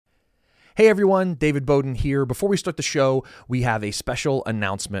Hey everyone, David Bowden here. Before we start the show, we have a special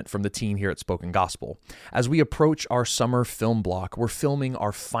announcement from the team here at Spoken Gospel. As we approach our summer film block, we're filming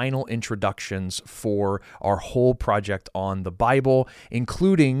our final introductions for our whole project on the Bible,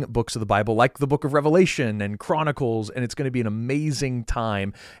 including books of the Bible like the book of Revelation and Chronicles, and it's going to be an amazing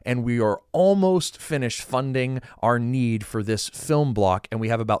time. And we are almost finished funding our need for this film block, and we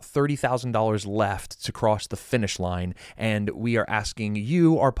have about $30,000 left to cross the finish line, and we are asking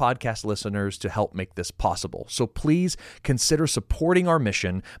you, our podcast listeners, to help make this possible. So please consider supporting our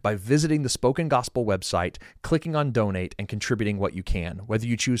mission by visiting the Spoken Gospel website, clicking on donate, and contributing what you can. Whether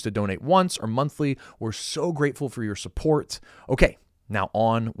you choose to donate once or monthly, we're so grateful for your support. Okay, now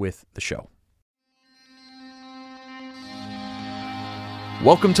on with the show.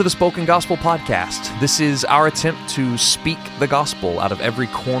 Welcome to the Spoken Gospel Podcast. This is our attempt to speak the gospel out of every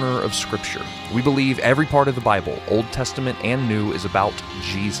corner of Scripture. We believe every part of the Bible, Old Testament and New, is about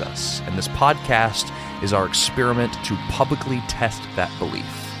Jesus, and this podcast is our experiment to publicly test that belief.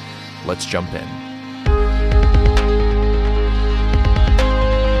 Let's jump in.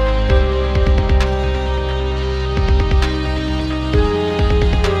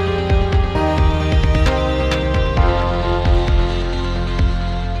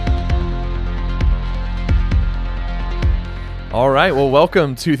 All right, well,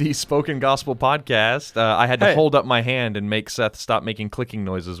 welcome to the Spoken Gospel Podcast. I had to hold up my hand and make Seth stop making clicking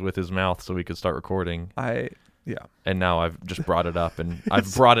noises with his mouth so we could start recording. And now I've just brought it up, and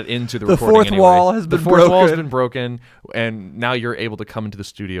I've brought it into the recording fourth anyway. wall has been The fourth broken. wall has been broken, and now you're able to come into the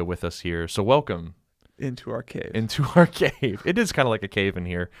studio with us here. So welcome. Into our cave. Into our cave. It is kind of like a cave in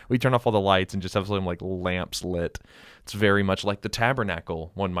here. We turn off all the lights and just have some like lamps lit. It's very much like the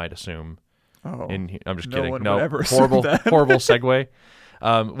tabernacle, one might assume. Oh, I'm just no kidding. one No, would ever assume horrible, that. horrible segue.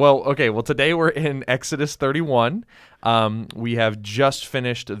 Well, today we're in Exodus 31. We have just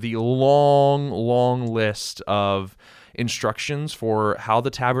finished the long list of instructions for how the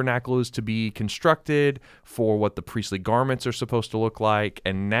tabernacle is to be constructed, for what the priestly garments are supposed to look like,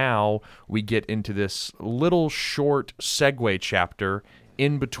 and now we get into this little short segue chapter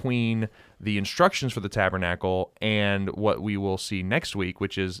in between the instructions for the tabernacle and what we will see next week,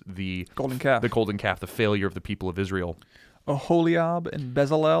 which is the golden calf. the golden calf, the failure of the people of Israel. Oholiab and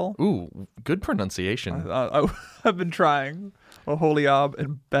Bezalel. Ooh, good pronunciation. I've been trying. Oholiab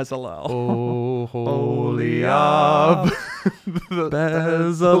and Bezalel. Oholiab.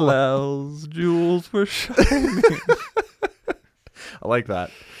 Bezalel's jewels were shining. I like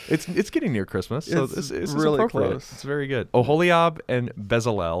that. It's getting near Christmas, so It's this is really appropriate. close. It's very good. Oholiab and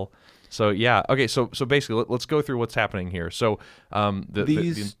Bezalel. So yeah, okay. So basically, let's go through what's happening here. So the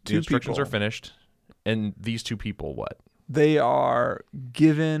Two instructions people. are finished, and these two people, what? They are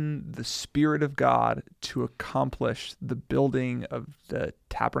given the Spirit of God to accomplish the building of the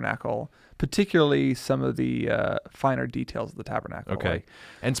tabernacle, particularly some of the finer details of the tabernacle. Okay,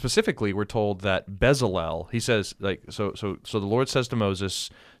 and specifically, we're told that Bezalel. He says, so the Lord says to Moses,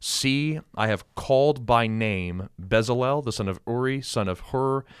 "See, I have called by name Bezalel, the son of Uri, son of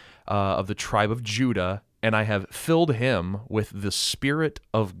Hur, of the tribe of Judah, and I have filled him with the Spirit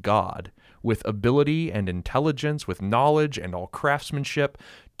of God, with ability and intelligence, with knowledge and all craftsmanship,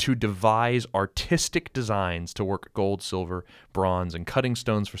 to devise artistic designs to work gold, silver, bronze, and cutting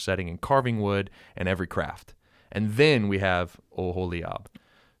stones for setting, and carving wood, and every craft." And then we have Oholiab,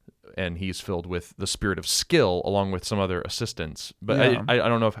 and he's filled with the spirit of skill along with some other assistants. But Yeah. I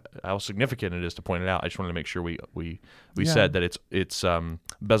don't know how significant it is to point it out. I just wanted to make sure we said that it's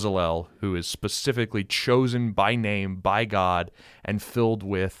Bezalel, who is specifically chosen by name by God and filled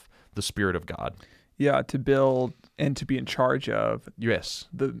with the Spirit of God. Yeah, to build and to be in charge of Yes.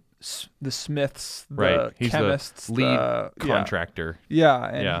 the smiths, the Right. He's chemists, the lead the contractor.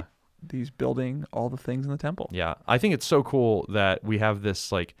 and he's building all the things in the temple. Yeah. I think it's so cool that we have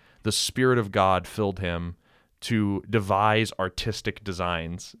this, like, the Spirit of God filled him to devise artistic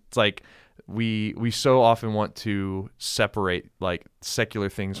designs. It's like we so often want to separate like secular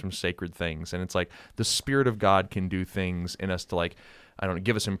things from sacred things, and it's like the Spirit of God can do things in us to, like, I don't know,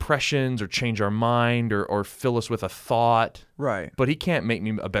 give us impressions or change our mind or fill us with a thought, Right. but he can't make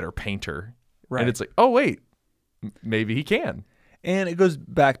me a better painter. Right. And it's like, oh wait, maybe he can. And it goes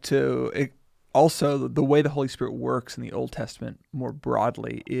back to it. Also, the way the Holy Spirit works in the Old Testament more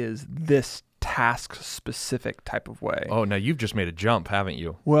broadly is this task-specific type of way. Oh, now you've just made a jump, haven't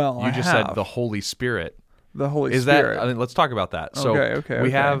you? Well, You I just have. said the Holy Spirit. The Holy Is Spirit. that? I mean, let's talk about that. So Okay, we okay.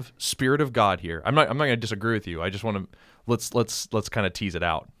 have Spirit of God here. I'm not going to disagree with you. I just want to let's kind of tease it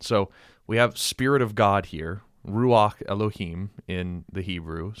out. So we have Spirit of God here, Ruach Elohim in the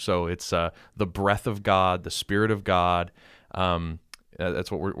Hebrew. So it's the breath of God, the Spirit of God.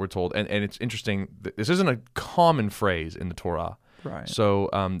 That's what we're told. And it's interesting. This isn't a common phrase in the Torah. Right. So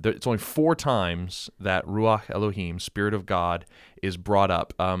it's only 4 times that Ruach Elohim, Spirit of God, is brought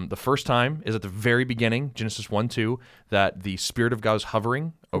up. The first time is at the very beginning, Genesis 1:2, that the Spirit of God is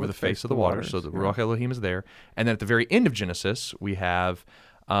hovering over the face of the water. So the Ruach Elohim is there. And then at the very end of Genesis, we have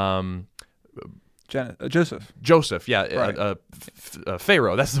Joseph, yeah, Right.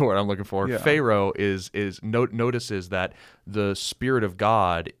 Pharaoh. That's the word I'm looking for. Yeah. Pharaoh notices that the Spirit of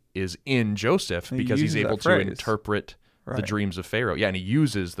God is in Joseph And he because he's uses that able to phrase. interpret the Right. dreams of Pharaoh. Yeah, and he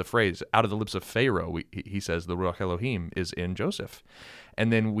uses the phrase out of the lips of Pharaoh. He says the Ruach Elohim is in Joseph,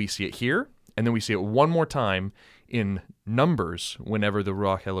 and then we see it here, and then we see it one more time in Numbers whenever the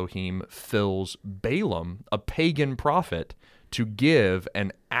Ruach Elohim fills Balaam, a pagan prophet, to give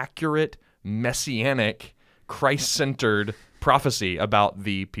an accurate, messianic, Christ-centered prophecy about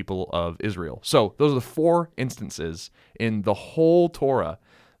the people of Israel. So those are the 4 instances in the whole Torah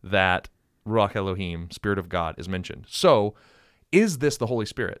that Ruach Elohim, Spirit of God, is mentioned. So is this the Holy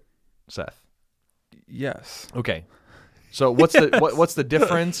Spirit, Seth? Yes. Okay. So what's what's the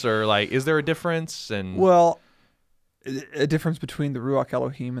difference, or like, is there a difference? And Well, a difference between the Ruach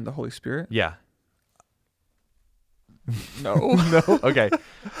Elohim and the Holy Spirit? yeah. No. No. Okay.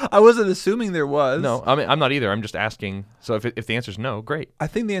 I wasn't assuming there was. No, I mean, I'm not either. I'm just asking. So if the answer is no, great. I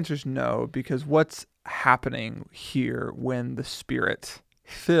think the answer is no, because what's happening here when the Spirit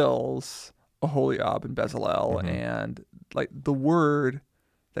fills Aholiab and Bezalel, and like the word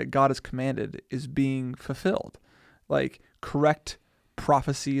that God has commanded is being fulfilled. Like correct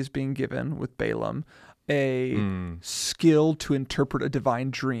prophecy is being given with Balaam. A skill to interpret a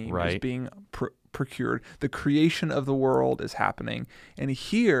divine dream is Right. being procured. The creation of the world is happening. And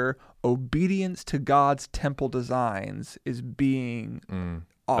here, obedience to God's temple designs is being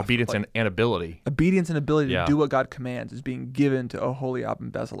offered. Obedience Like, and ability. obedience and ability Yeah. to do what God commands is being given to Aholiab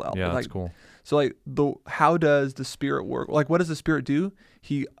and Bezalel. Yeah, that's Like, cool. so like how does the Spirit work? Like what does the Spirit do?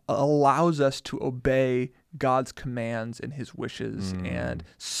 He allows us to obey God's commands and his wishes and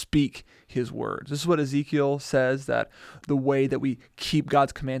speak his words. This is what Ezekiel says, that the way that we keep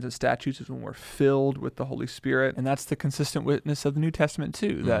God's commands and statutes is when we're filled with the Holy Spirit. And that's the consistent witness of the New Testament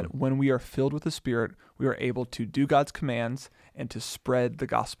too, that when we are filled with the Spirit, we are able to do God's commands and to spread the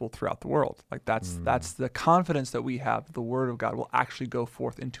gospel throughout the world. Like that's the confidence that we have that the word of God will actually go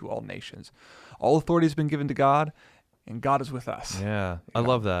forth into all nations. All authority has been given to God, and God is with us. Yeah, I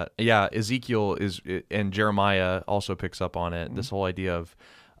love that. Yeah, Ezekiel and Jeremiah also picks up on it. This whole idea of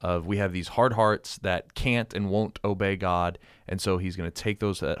we have these hard hearts that can't and won't obey God, and so he's going to take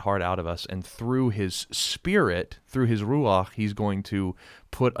that heart out of us, and through his Spirit, through his Ruach, he's going to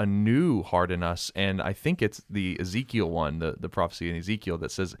put a new heart in us. And I think it's the Ezekiel one, the prophecy in Ezekiel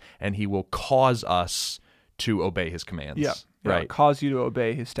that says, and he will cause us to obey his commands. Yeah. Right. Cause you to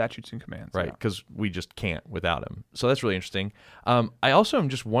obey his statutes and commands. Right, Yeah. because we just can't without him. So that's really interesting. I also am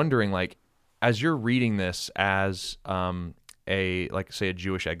just wondering, like, as you're reading this as say a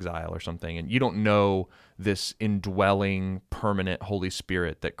Jewish exile or something, and you don't know this indwelling, permanent Holy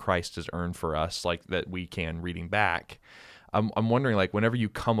Spirit that Christ has earned for us, like that we can reading back. I'm wondering, like, whenever you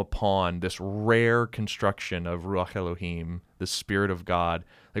come upon this rare construction of Ruach Elohim, the Spirit of God,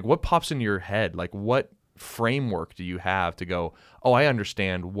 like, what pops into your head? Like, what framework do you have to go, oh, I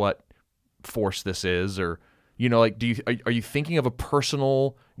understand what force this is? Or, like, are you thinking of a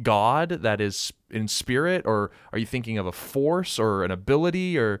personal God that is in spirit, or are you thinking of a force or an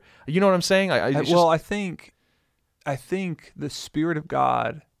ability, or, you know what I'm saying? I think the Spirit of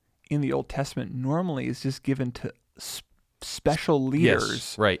God in the Old Testament normally is just given to special leaders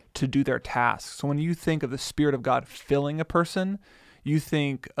Yes, right. to do their tasks. So when you think of the Spirit of God filling a person, you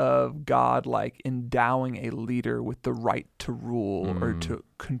think of God like endowing a leader with the right to rule or to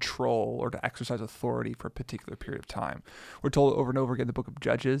control or to exercise authority for a particular period of time. We're told over and over again in the book of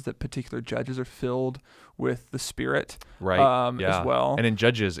Judges that particular judges are filled with the Spirit, Right. Yeah. as well. And in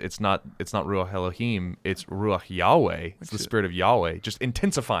Judges, it's not Ruach Elohim, it's Ruach Yahweh. It's the Spirit of Yahweh, just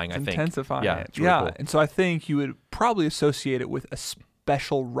intensifying, I think. Intensifying Yeah, it. it's really cool. And so I think you would probably associate it with a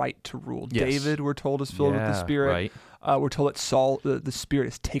special right to rule. Yes. David, we're told, is filled with the Spirit. Right. We're told that Saul, the Spirit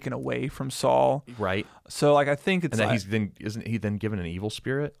is taken away from Saul. Right. So like I think it's And that like, isn't he then given an evil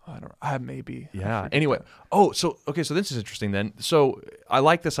spirit? maybe. I Yeah. forget Anyway, that. so this is interesting then. So I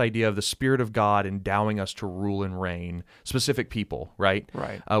like this idea of the Spirit of God endowing us to rule and reign specific people, right?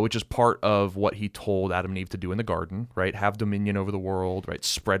 Right. Which is part of what he told Adam and Eve to do in the garden, right? Have dominion over the world, right?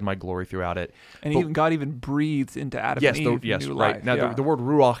 Spread my glory throughout it. And God even breathed into Adam Yes, and Eve new right. life. Now Yeah. the word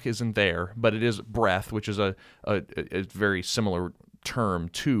ruach isn't there, but it is breath, which is a very similar term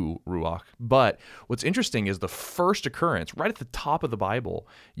to Ruach. But what's interesting is the first occurrence, right at the top of the Bible,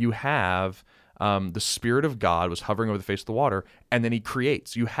 you have the Spirit of God was hovering over the face of the water, and then he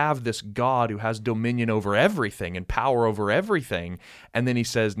creates. You have this God who has dominion over everything and power over everything, and then he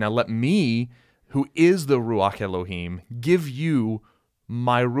says, now let me, who is the Ruach Elohim, give you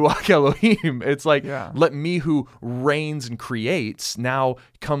my Ruach Elohim. It's like, let me who reigns and creates now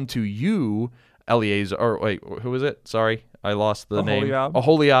come to you, Eliezer, or wait, who is it? Sorry, I lost the name.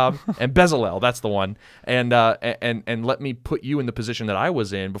 Aholiab and Bezalel, that's the one. And let me put you in the position that I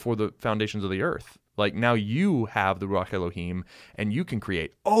was in before the foundations of the earth. Like now you have the Ruach Elohim and you can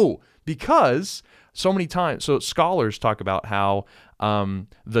create. Oh, because so many times, so scholars talk about how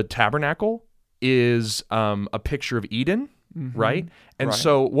the tabernacle is a picture of Eden, right? And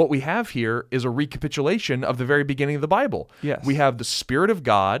so what we have here is a recapitulation of the very beginning of the Bible. Yes. We have the Spirit of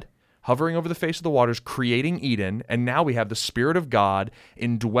God hovering over the face of the waters, creating Eden, and now we have the Spirit of God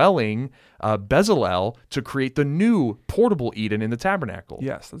indwelling Bezalel to create the new portable Eden in the tabernacle.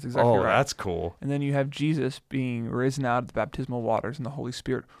 Yes, that's exactly right. Oh, that's cool. And then you have Jesus being risen out of the baptismal waters and the Holy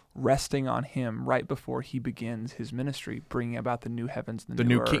Spirit resting on him right before he begins his ministry, bringing about the new heavens and the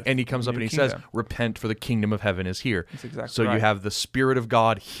new earth. And he comes up and he says, repent for the kingdom of heaven is here. That's exactly so right. You have the Spirit of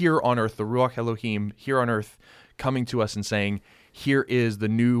God here on earth, the Ruach Elohim here on earth, coming to us and saying, here is the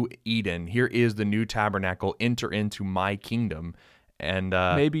new Eden. Here is the new tabernacle. Enter into my kingdom. And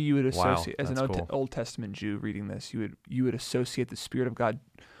maybe you would associate, as an cool. Old Testament Jew reading this, you would associate the Spirit of God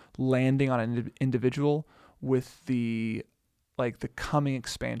landing on an individual with the coming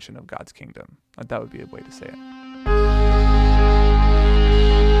expansion of God's kingdom. That would be a way to say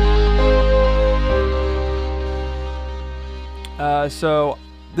it. So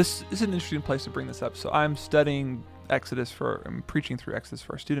this is an interesting place to bring this up. So I'm studying I'm preaching through Exodus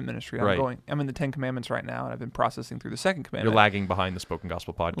for our student ministry. I'm in the 10 Commandments right now, and I've been processing through the second commandment. You're lagging behind the Spoken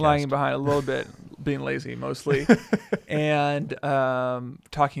Gospel podcast. Lagging behind a little bit, being lazy mostly, and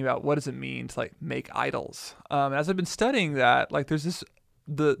talking about what does it mean to make idols. As I've been studying that, there's this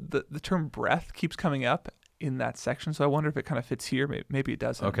the term breath keeps coming up in that section, so I wonder if it kind of fits here. Maybe it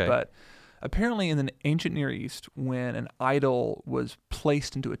doesn't. Okay. But apparently in the ancient Near East, when an idol was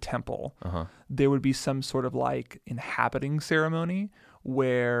placed into a temple, there would be some sort of inhabiting ceremony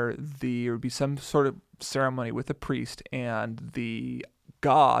where there would be some sort of ceremony with a priest, and the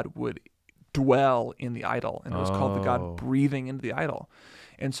god would dwell in the idol, and it was called the god breathing into the idol.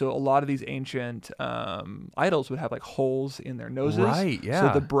 And so a lot of these ancient idols would have holes in their noses, right? Yeah.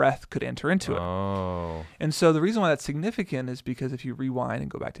 So the breath could enter into it. Oh. And so the reason why that's significant is because if you rewind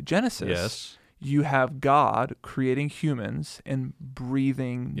and go back to Genesis, yes, you have God creating humans and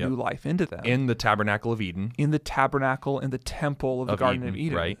breathing new life into them in the tabernacle of Eden, in the tabernacle, in the temple of the Garden of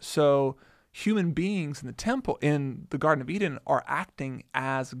Eden. Right. So human beings in the temple, in the Garden of Eden, are acting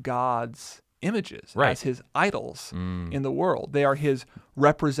as God's images, as his idols in the world. They are his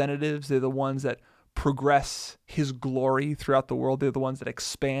representatives. They're the ones that progress his glory throughout the world. They're the ones that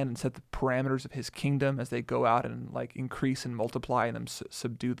expand and set the parameters of his kingdom as they go out and increase and multiply and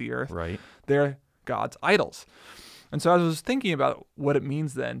subdue the earth. Right. They're God's idols. And so as I was thinking about what it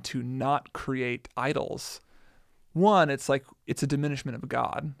means then to not create idols, one, it's a diminishment of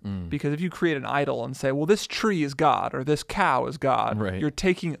God, because if you create an idol and say, well, this tree is God or this cow is God, you're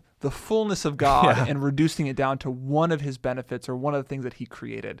taking the fullness of God and reducing it down to one of his benefits or one of the things that he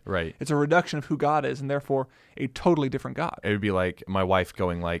created. Right. It's a reduction of who God is, and therefore a totally different God. It would be like my wife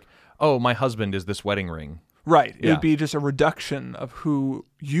going oh, my husband is this wedding ring. Right. It would be just a reduction of who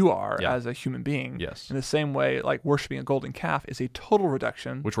you are as a human being. Yes. In the same way, worshiping a golden calf is a total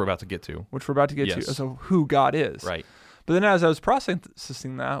reduction. Which we're about to get to. To as of who God is. Right. But then as I was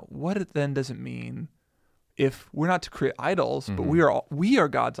processing that, what then does it mean if we're not to create idols, but we are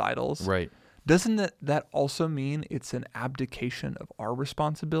God's idols? Right. Doesn't that also mean it's an abdication of our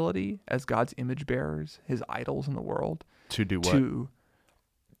responsibility as God's image bearers, his idols in the world? To do what?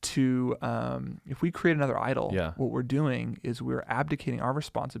 If we create another idol, what we're doing is we're abdicating our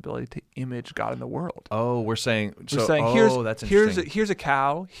responsibility to image God in the world. Oh, we're saying that's interesting. Here's a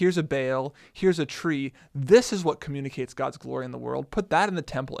cow, here's a Baal, here's a tree. This is what communicates God's glory in the world. Put that in the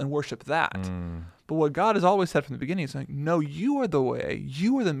temple and worship that. But what God has always said from the beginning is no, you are the way,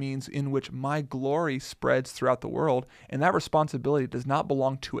 you are the means in which my glory spreads throughout the world, and that responsibility does not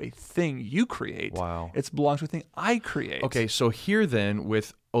belong to a thing you create. Wow. It belongs to a thing I create. Okay, so here then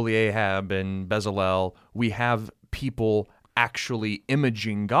with Aholiab and Bezalel, we have people actually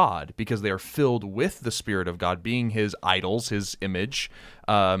imaging God because they are filled with the Spirit of God, being his idols, his image,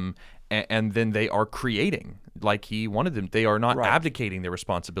 and then they are creating like he wanted them. They are not Right. abdicating their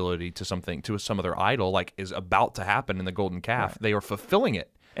responsibility to some other idol like is about to happen in the golden calf. They are fulfilling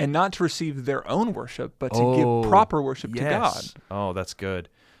it. And not to receive their own worship, but to Oh, give proper worship to God. yes. Oh, that's good.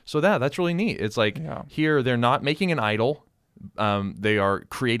 So that's really neat. It's like Yeah. here they're not making an idol. They are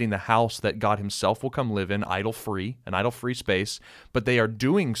creating the house that God himself will come live in, idol-free, an idol-free space, but they are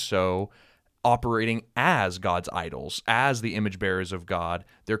doing so operating as God's idols, as the image bearers of God.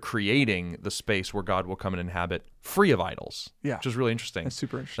 They're creating the space where God will come and inhabit free of idols, Yeah. which is really interesting. That's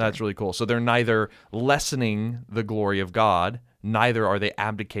super interesting. That's really cool. So they're neither lessening the glory of God, neither are they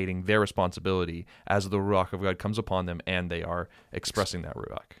abdicating their responsibility as the Ruach of God comes upon them, and they are expressing that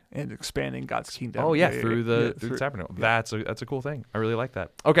Ruach. And expanding God's kingdom. Oh yeah, through the tabernacle. yeah. That's a cool thing. I really like that.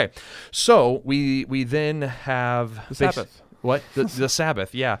 Okay, so we then have The Sabbath. What the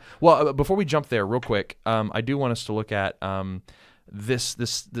Sabbath? Yeah. Well, before we jump there, real quick, I do want us to look at this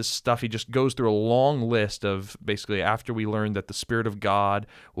stuff. He just goes through a long list of basically after we learned that the Spirit of God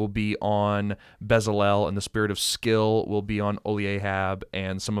will be on Bezalel and the Spirit of skill will be on Oliahab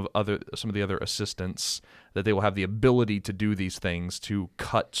and some of the other assistants, that they will have the ability to do these things, to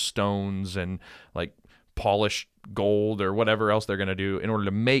cut stones and like polish gold or whatever else they're going to do in order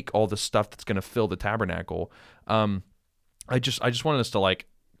to make all the stuff that's going to fill the tabernacle. I just wanted us to like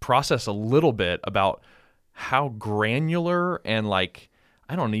process a little bit about how granular and like,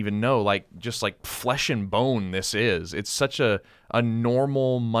 I don't even know, like just like flesh and bone this is. It's such a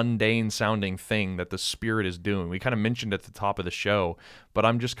normal, mundane sounding thing that the Spirit is doing. We kind of mentioned at the top of the show, but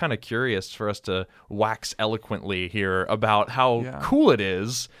I'm just kind of curious for us to wax eloquently here about how cool it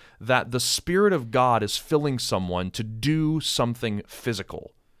is that the Spirit of God is filling someone to do something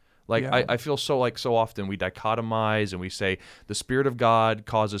physical. Like I feel so often we dichotomize and we say the Spirit of God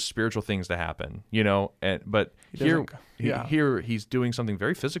causes spiritual things to happen, but here he's doing something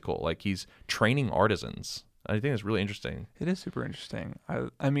very physical, like he's training artisans. I think it's really interesting. It is super interesting.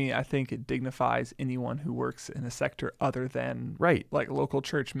 I mean, I think it dignifies anyone who works in a sector other than like local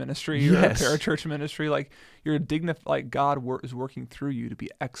church ministry or parachurch ministry. Like you're like God is working through you to be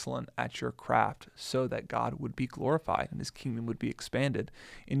excellent at your craft, so that God would be glorified and His kingdom would be expanded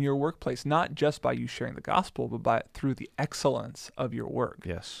in your workplace. Not just by you sharing the gospel, but through the excellence of your work.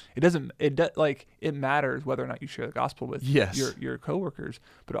 Yes, it matters whether or not you share the gospel with your coworkers,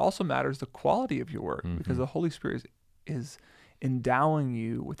 but it also matters the quality of your work, because the Holy Spirit is endowing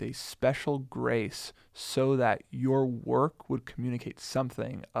you with a special grace so that your work would communicate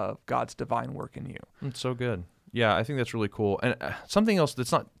something of God's divine work in you. It's so good. Yeah, I think that's really cool. And something else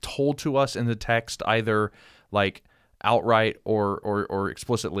that's not told to us in the text either like outright or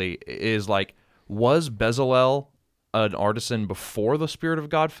explicitly is like, was Bezalel an artisan before the Spirit of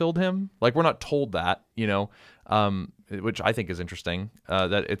God filled him? Like we're not told that, which I think is interesting,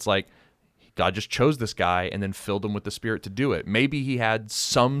 that it's like, God just chose this guy and then filled him with the Spirit to do it. Maybe he had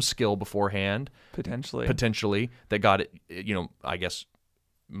some skill beforehand, potentially that God, I guess,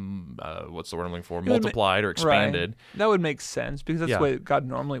 what's the word I'm looking for? Multiplied or expanded. Right. That would make sense, because that's the way God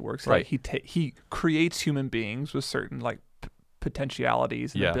normally works. Right. Like he creates human beings with certain like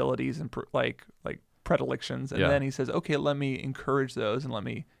potentialities and abilities and like predilections, and then He says, okay, let me encourage those and let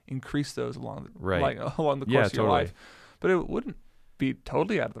me increase those along the course of your life. But it wouldn't be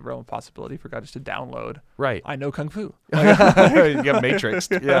totally out of the realm of possibility for God just to download. Right. I know Kung Fu. You got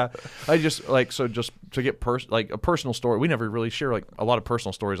matrixed. Yeah. I just just to get a personal story. We never really share like a lot of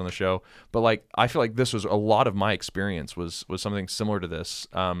personal stories on the show, but like I feel like this was a lot of my experience was something similar to this,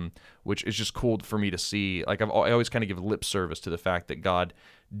 which is just cool for me to see. Like I always kind of give lip service to the fact that God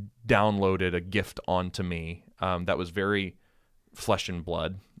downloaded a gift onto me that was very flesh and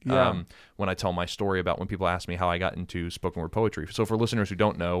blood. When I tell my story about when people ask me how I got into spoken word poetry. So for listeners who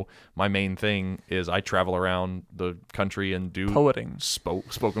don't know, my main thing is I travel around the country and do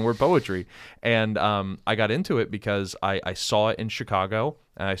spoken word poetry. And I got into it because I saw it in Chicago,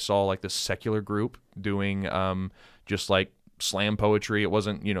 and I saw like this secular group doing just like slam poetry. It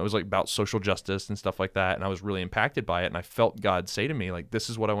wasn't, it was like about social justice and stuff like that. And I was really impacted by it. And I felt God say to me, like, this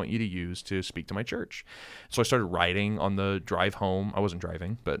is what I want you to use to speak to my church. So I started writing on the drive home. I wasn't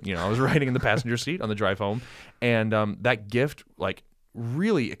driving, but I was writing in the passenger seat on the drive home. And that gift like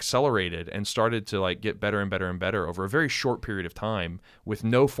really accelerated and started to like get better and better and better over a very short period of time with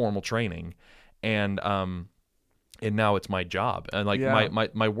no formal training. And now it's my job. And like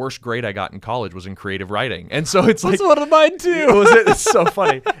my worst grade I got in college was in creative writing. And so it's like, that's one of mine too. It's so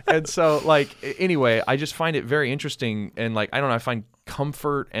funny. And so like, anyway, I just find it very interesting. And like, I don't know, I find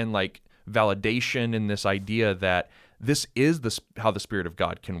comfort and like validation in this idea that this is how the Spirit of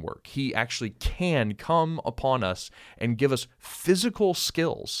God can work. He actually can come upon us and give us physical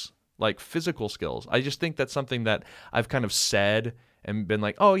skills, like physical skills. I just think that's something that I've kind of said and been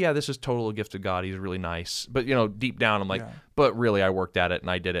like, oh yeah, this is total a gift of God. He's really nice. But deep down I'm like, but really I worked at it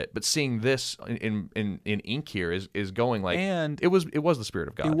and I did it. But seeing this in ink here is going like, and it was the Spirit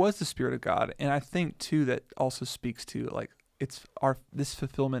of God. It was the Spirit of God. And I think too that also speaks to like this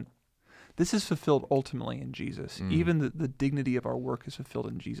fulfillment. This is fulfilled ultimately in Jesus. Even the dignity of our work is fulfilled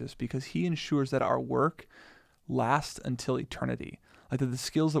in Jesus, because he ensures that our work lasts until eternity. Like that the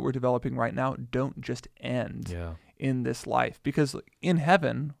skills that we're developing right now don't just end in this life, because in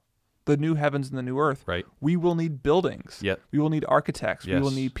heaven, the new heavens and the new earth, right, we will need buildings. Yep. We will need architects. Yes. We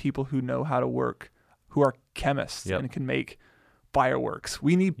will need people who know how to work, who are chemists and can make fireworks.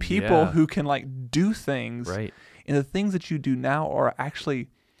 We need people who can like do things. Right. And the things that you do now are actually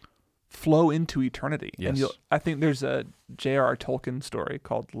flow into eternity. Yes. And I think there's a J.R.R. Tolkien story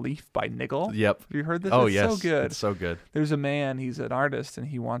called Leaf by Niggle. Yep. Have you heard this? Oh, it's yes. so good. It's so good. There's a man, he's an artist, and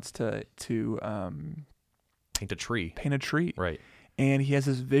he wants to paint a tree. Paint a tree. Right. And he has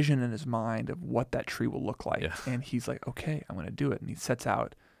this vision in his mind of what that tree will look like. Yeah. And he's like, okay, I'm going to do it. And he sets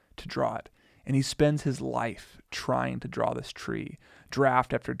out to draw it. And he spends his life trying to draw this tree,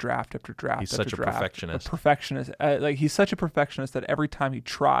 draft after draft after draft. He's after such a draft. perfectionist. A perfectionist. He's such a perfectionist that every time he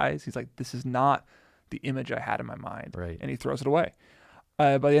tries, he's like, this is not the image I had in my mind. Right. And he throws it away.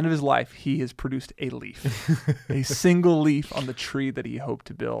 By the end of his life, he has produced a leaf, a single leaf on the tree that he hoped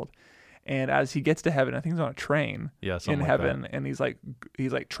to build. And as he gets to heaven, I think he's on a train in heaven, and he's like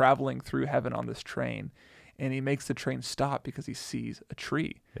traveling through heaven on this train, and he makes the train stop because he sees a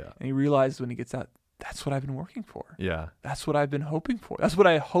tree. Yeah. And he realizes when he gets out, that's what I've been working for. Yeah. That's what I've been hoping for. That's what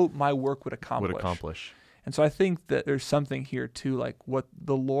I hope my work would accomplish. And so I think that there's something here too, like what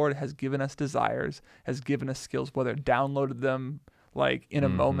the Lord has given us desires, has given us skills, whether downloaded them like in a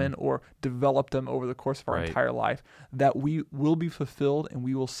moment or develop them over the course of our entire life, that we will be fulfilled and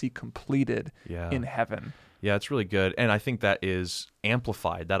we will see completed in heaven. Yeah, it's really good. And I think that is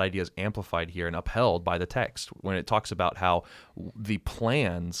amplified. That idea is amplified here and upheld by the text when it talks about how the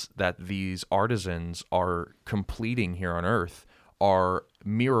plans that these artisans are completing here on earth are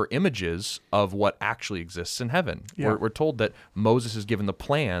mirror images of what actually exists in heaven. Yeah. We're told that Moses is given the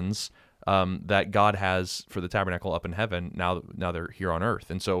plans that God has for the tabernacle up in heaven. Now they're here on earth,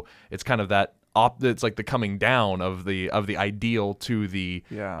 and so it's kind of that. It's like the coming down of the ideal to the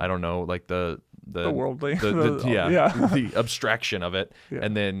I don't know, like the worldly, the abstraction of it, Yeah.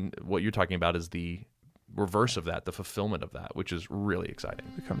 and then what you're talking about is the reverse of that, the fulfillment of that, which is really exciting.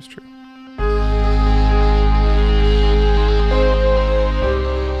 It becomes true.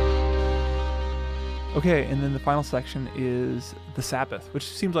 Okay, and then the final section is the Sabbath, which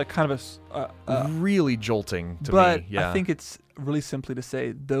seems like kind of a really jolting to but me. Yeah. I think it's really simply to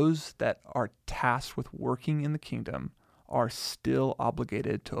say those that are tasked with working in the kingdom are still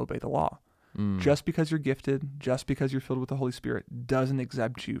obligated to obey the law. Just because you're gifted, just because you're filled with the Holy Spirit, doesn't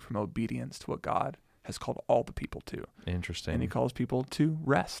exempt you from obedience to what God has called all the people to. Interesting. And he calls people to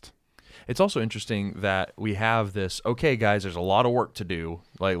rest. It's also interesting that we have this, okay, guys, there's a lot of work to do.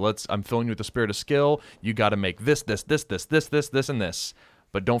 Like, I'm filling you with the spirit of skill. You got to make this, and this.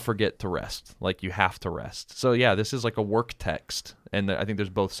 But don't forget to rest. Like, you have to rest. So, yeah, this is like a work text. And I think there's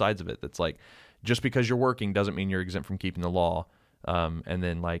both sides of it. That's like, just because you're working doesn't mean you're exempt from keeping the law. And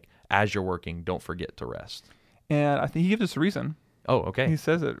then, like, as you're working, don't forget to rest. And I think he gives us a reason. Oh, okay. He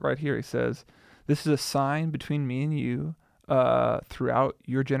says it right here. He says, this is a sign between me and you throughout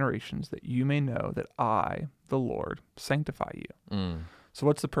your generations, that you may know that I, the Lord, sanctify you. So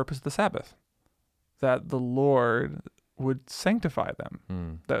what's the purpose of the Sabbath? That the Lord would sanctify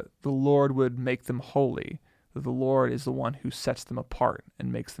them, that the Lord would make them holy, that the Lord is the one who sets them apart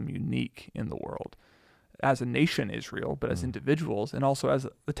and makes them unique in the world. As a nation, Israel, but as individuals, and also as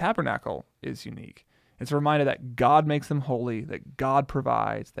the tabernacle is unique. It's a reminder that God makes them holy, that God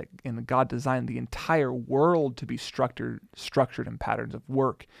provides, and God designed the entire world to be structured in patterns of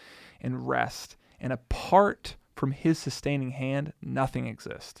work and rest. And apart from his sustaining hand, nothing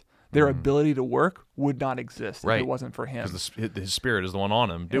exists. Their ability to work would not exist if it wasn't for him. Because his spirit is the one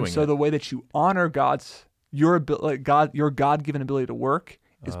on him doing it. So the way that you honor your God-given ability to work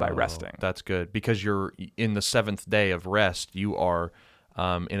is by resting. That's good. Because you're in the seventh day of rest, you are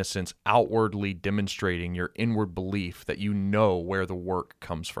in a sense, outwardly demonstrating your inward belief that you know where the work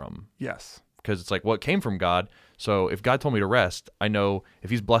comes from. Yes. Because it's like, well, it came from God. So if God told me to rest, I know if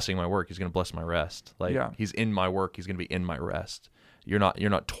he's blessing my work, he's going to bless my rest. Like he's in my work, he's going to be in my rest. You're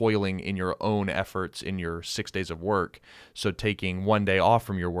not toiling in your own efforts in your 6 days of work. So taking one day off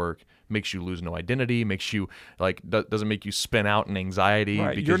from your work makes you lose no identity, makes you like doesn't make you spin out in anxiety.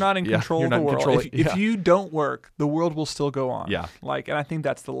 Right. Because, You're not in control of the world. If you don't work, the world will still go on. Yeah. Like, and I think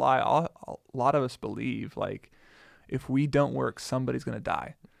that's the lie a lot of us believe. Like, if we don't work, somebody's going to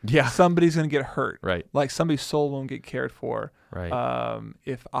die. Yeah. Somebody's going to get hurt. Right. Like, somebody's soul won't get cared for. Right.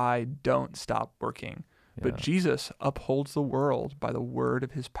 If I don't stop working. Yeah. But Jesus upholds the world by the word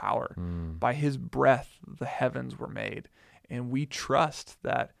of his power. By his breath, the heavens were made. And we trust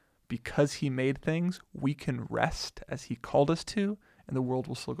that because he made things, we can rest as he called us to, and the world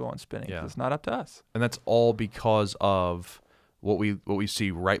will still go on spinning. Yeah. It's not up to us. And that's all because of what we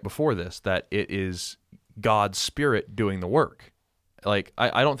see right before this, that it is God's Spirit doing the work. Like,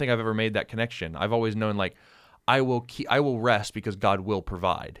 I don't think I've ever made that connection. I've always known, like, I will rest because God will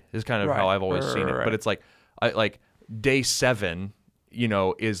provide. Is kind of how I've always seen it. But it's like day 7,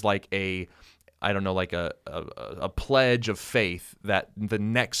 is like a pledge of faith that the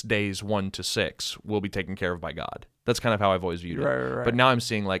next days 1 to 6 will be taken care of by God. That's kind of how I've always viewed it. Right. But now I'm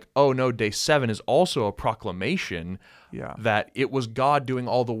seeing like, oh no, day 7 is also a proclamation that it was God doing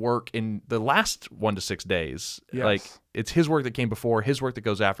all the work in the last 1 to 6 days. Yes. Like, it's his work that came before, his work that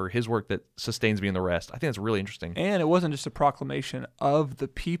goes after, his work that sustains me in the rest. I think that's really interesting. And it wasn't just a proclamation of the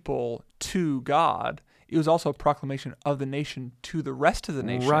people to God. It was also a proclamation of the nation to the rest of the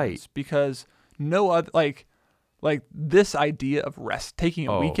nations. Right. Because no other, like this idea of rest, taking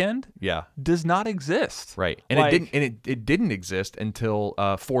a weekend, does not exist. Right. And it didn't exist until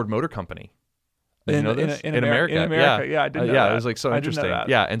Ford Motor Company. Did you know this? In America. In America. Yeah, I didn't know that. It was like so interesting. That.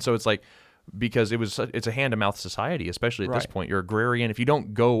 Yeah, and so it's like, because it's a hand-to-mouth society, especially at this point. You're agrarian. If you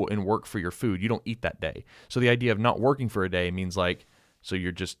don't go and work for your food, you don't eat that day. So the idea of not working for a day means like, so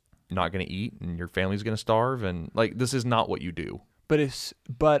you're just not going to eat and your family's going to starve, and like, this is not what you do. But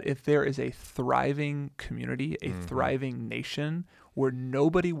if there is a thriving community, a thriving nation where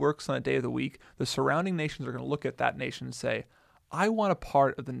nobody works on a day of the week, the surrounding nations are going to look at that nation and say, I want a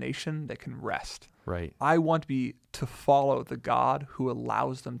part of the nation that can rest. Right. I want to follow the God who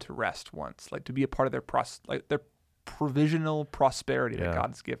allows them to rest once, like to be a part of their provisional prosperity that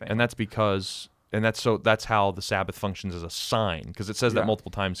God's giving. And that's because, that's how the Sabbath functions as a sign, because it says that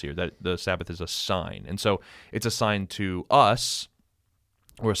multiple times here, that the Sabbath is a sign. And so it's a sign to us,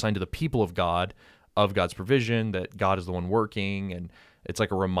 or a sign to the people of God, of God's provision, that God is the one working, and it's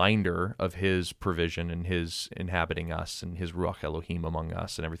like a reminder of his provision and his inhabiting us and his Ruach Elohim among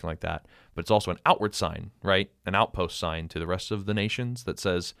us and everything like that. But it's also an outward sign, right? An outpost sign to the rest of the nations that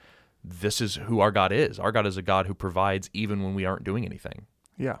says, this is who our God is. Our God is a God who provides even when we aren't doing anything.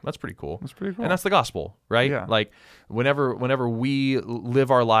 Yeah. That's pretty cool. That's pretty cool. And that's the gospel, right? Yeah. Like, whenever we live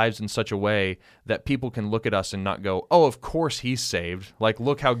our lives in such a way that people can look at us and not go, oh, of course he's saved. Like,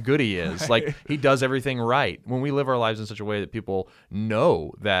 look how good he is. Like, he does everything right. When we live our lives in such a way that people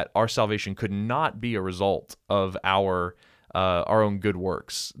know that our salvation could not be a result of our own good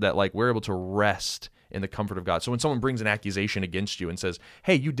works, that like we're able to rest in the comfort of God. So when someone brings an accusation against you and says,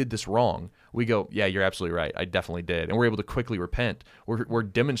 hey, you did this wrong, we go, yeah, you're absolutely right. I definitely did. And we're able to quickly repent. We're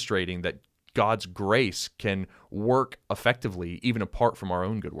demonstrating that God's grace can work effectively even apart from our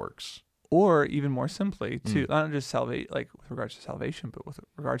own good works. Or even more simply, to not just with regards to salvation, but with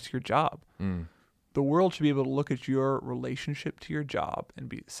regards to your job. The world should be able to look at your relationship to your job and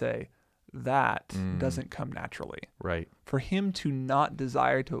say, that doesn't come naturally. Right. For him to not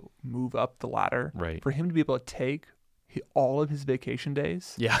desire to move up the ladder, right. For him to be able to take all of his vacation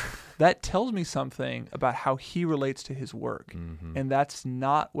days, that tells me something about how he relates to his work. And that's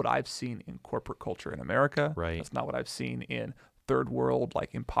not what I've seen in corporate culture in America. Right. That's not what I've seen in third world,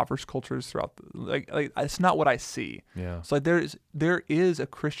 like impoverished cultures throughout like it's not what I see. Yeah. So like there is a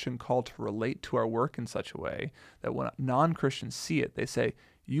Christian call to relate to our work in such a way that when non-Christians see it, they say,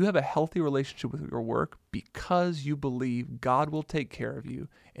 you have a healthy relationship with your work because you believe God will take care of you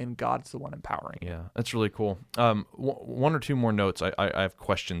and God's the one empowering you. Yeah, that's really cool. One or two more notes I have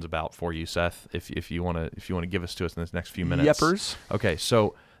questions about for you, Seth, if you want to give us to us in this next few minutes. Yepers. Okay,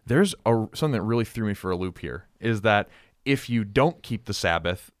 so there's something that really threw me for a loop here, is that if you don't keep the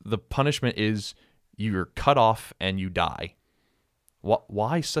Sabbath, the punishment is you're cut off and you die.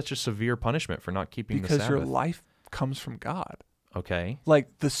 Why such a severe punishment for not keeping the Sabbath? Because your life comes from God. Okay.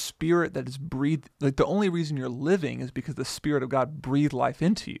 Like the spirit that is breathed, like the only reason you're living is because the Spirit of God breathed life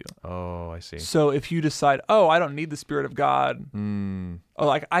into you. Oh, I see. So if you decide, oh, I don't need the Spirit of God, or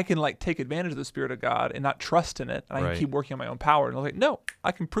like I can like take advantage of the Spirit of God and not trust in it, and I can keep working on my own power. And I'm like, no,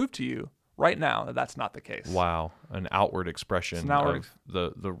 I can prove to you right now that that's not the case. Wow. An outward expression of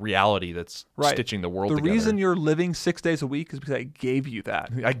the reality that's stitching the world together. The reason you're living 6 days a week is because I gave you that.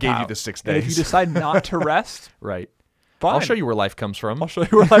 I gave you the 6 days. And if you decide not to rest, right. Fine. I'll show you where life comes from. I'll show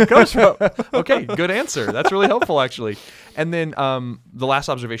you where life comes from. Okay, good answer. That's really helpful, actually. And then the last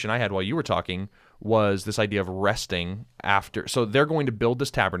observation I had while you were talking was this idea of resting after. So they're going to build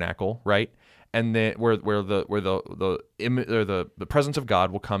this tabernacle, right? And then where the presence of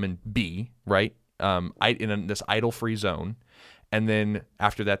God will come and be, right? In this idol-free zone. And then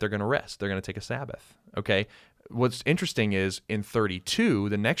after that, they're going to rest. They're going to take a Sabbath. Okay. What's interesting is in 32,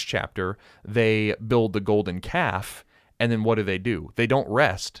 the next chapter, they build the golden calf, and then what do? They don't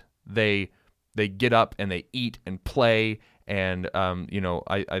rest. They get up and they eat and play, and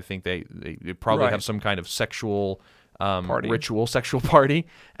I think they probably Right. have some kind of sexual Party. sexual party,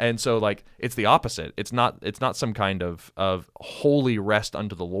 and so like it's the opposite. It's not some kind of holy rest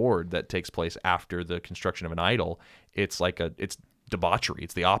unto the Lord that takes place after the construction of an idol. It's debauchery.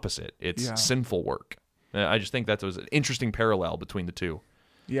 It's the opposite. It's Yeah. sinful work. I just think that was an interesting parallel between the two.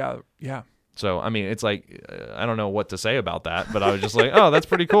 Yeah. So, I mean, it's like, I don't know what to say about that, but I was just like, oh, that's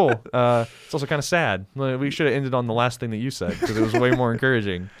pretty cool. It's also kind of sad. We should have ended on the last thing that you said because it was way more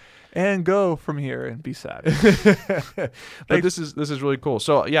encouraging. And go from here and be sad. But this is really cool.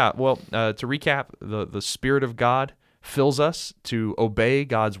 So, yeah, well, to recap, the Spirit of God fills us to obey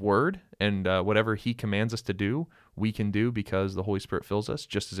God's word, and whatever he commands us to do, we can do because the Holy Spirit fills us,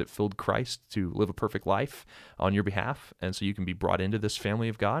 just as it filled Christ to live a perfect life on your behalf. And so you can be brought into this family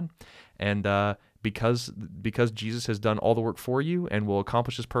of God. And because Jesus has done all the work for you and will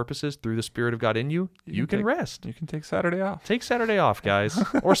accomplish his purposes through the Spirit of God in you, you can rest. You can take Saturday off. Take Saturday off, guys.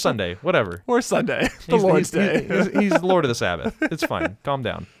 Or Sunday, whatever. Or Sunday, the He's- Lord's he's- Day. He's the Lord of the Sabbath. It's fine. Calm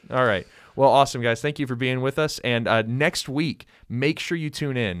down. All right. Well, awesome, guys. Thank you for being with us. And next week, make sure you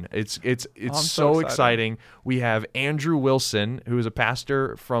tune in. It's I'm so so exciting. We have Andrew Wilson, who is a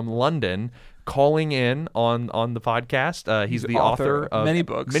pastor from London, calling in on the podcast. He's the author of many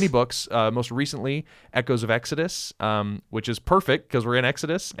books. Most recently, Echoes of Exodus, which is perfect because we're in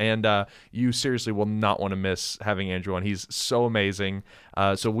Exodus, and you seriously will not want to miss having Andrew on. He's so amazing.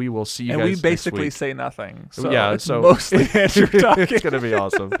 So we will see you And guys we next basically week. say nothing. So Yeah, it's so mostly Andrew talking. It's gonna be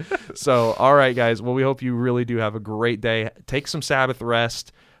awesome. So, all right, guys. Well, we hope you really do have a great day. Take some Sabbath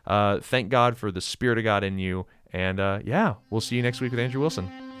rest. Thank God for the Spirit of God in you, and we'll see you next week with Andrew Wilson.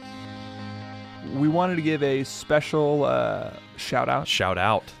 We wanted to give a special shout out Shout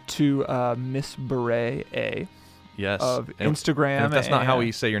out, to Miss Beret A yes. of And Instagram. if that's not how and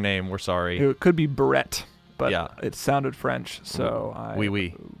we say your name, we're sorry. It could be Barrette, but Yeah. it sounded French, so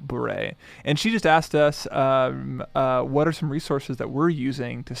Oui. Beret. And she just asked us what are some resources that we're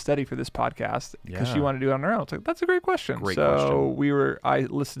using to study for this podcast, because she Yeah. wanted to do it on her own. It's like, that's a great question. Great so question. I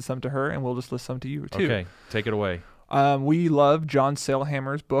listed some to her, and we'll just list some to you too. Okay, take it away. We love John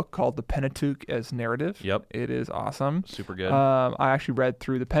Sailhammer's book called The Pentateuch as Narrative. Yep. It is awesome. Super good. I actually read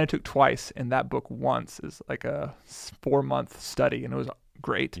through the Pentateuch twice, and that book once is like a 4-month study, and it was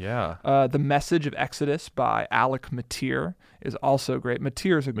great. Yeah. The Message of Exodus by Alec Mateer is also great.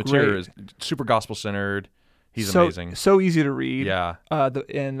 Mateer is a Material great, is super gospel centered. He's so, amazing. so easy to read. Yeah.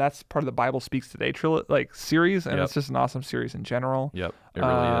 And that's part of the Bible Speaks Today series, and Yep. it's just an awesome series in general. Yep. It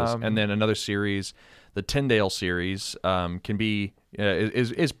really is. Um, And then another series, the Tyndale series, can be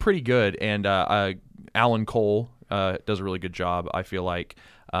is pretty good. And Alan Cole does a really good job. I feel like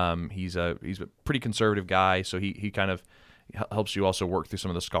he's a pretty conservative guy, so he kind of helps you also work through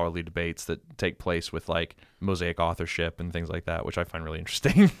some of the scholarly debates that take place with like Mosaic authorship and things like that, which I find really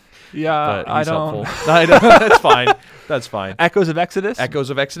interesting. Yeah, But I he's don't. helpful. I know. That's fine. That's fine. Echoes of Exodus. Echoes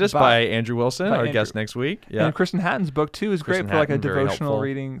of Exodus By- by Andrew Wilson, by our Andrew. guest next week. Yeah. And Kristen Hatton's book too is Kristen great for like a Hatton, very devotional helpful.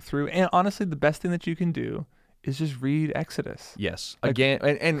 reading through. And honestly, the best thing that you can do is just read Exodus. Yes. Again,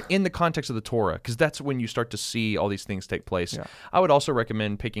 and in the context of the Torah, because that's when you start to see all these things take place. Yeah. I would also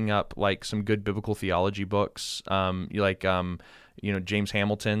recommend picking up like some good biblical theology books, James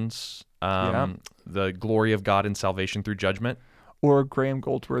Hamilton's The Glory of God and Salvation Through Judgment. Or Graham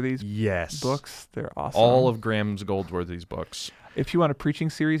Goldsworthy's Yes. books. They're awesome. All of Graham's Goldsworthy's books. If you want a preaching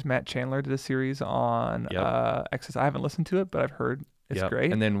series, Matt Chandler did a series on Yep. Exodus. I haven't listened to it, but I've heard it's Yep.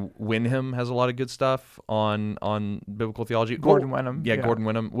 great. And then Wenham has a lot of good stuff on biblical theology. Gordon Wenham. Yeah, Gordon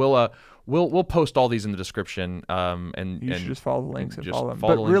Wenham. We'll post all these in the description. And You should just follow the links and just follow them.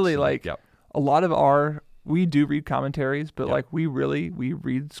 follow But the really, links like yep. a lot of we do read commentaries, but Yep. like we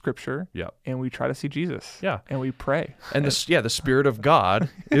read scripture Yep. and we try to see Jesus. Yeah. And we pray. And the Spirit of God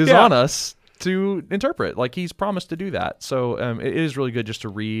is Yeah. on us to interpret. Like He's promised to do that. So it is really good just to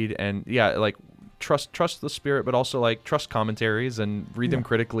read and trust the Spirit, but also like trust commentaries and read them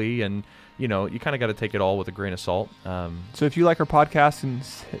critically, and you kind of got to take it all with a grain of salt. So if you like our podcast and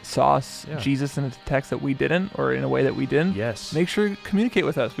saw Yeah. Jesus in a text that we didn't, or in a way that we didn't, Yes. make sure to communicate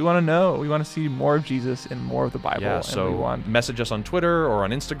with us. We want to know. We want to see more of Jesus and more of the Bible. Yeah, and so we want message us on Twitter or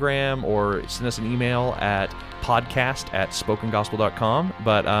on Instagram, or send us an email at podcast@spokengospel.com.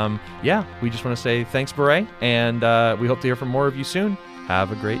 But yeah, we just want to say thanks, Beret, and we hope to hear from more of you soon.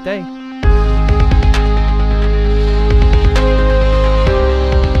 Have a great day.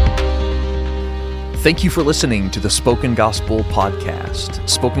 Thank you for listening to the Spoken Gospel podcast.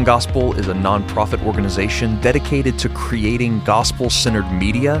 Spoken Gospel is a nonprofit organization dedicated to creating gospel-centered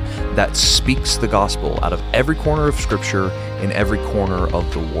media that speaks the gospel out of every corner of Scripture in every corner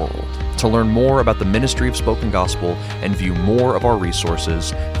of the world. To learn more about the ministry of Spoken Gospel and view more of our resources,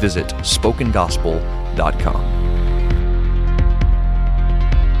 visit spokengospel.com.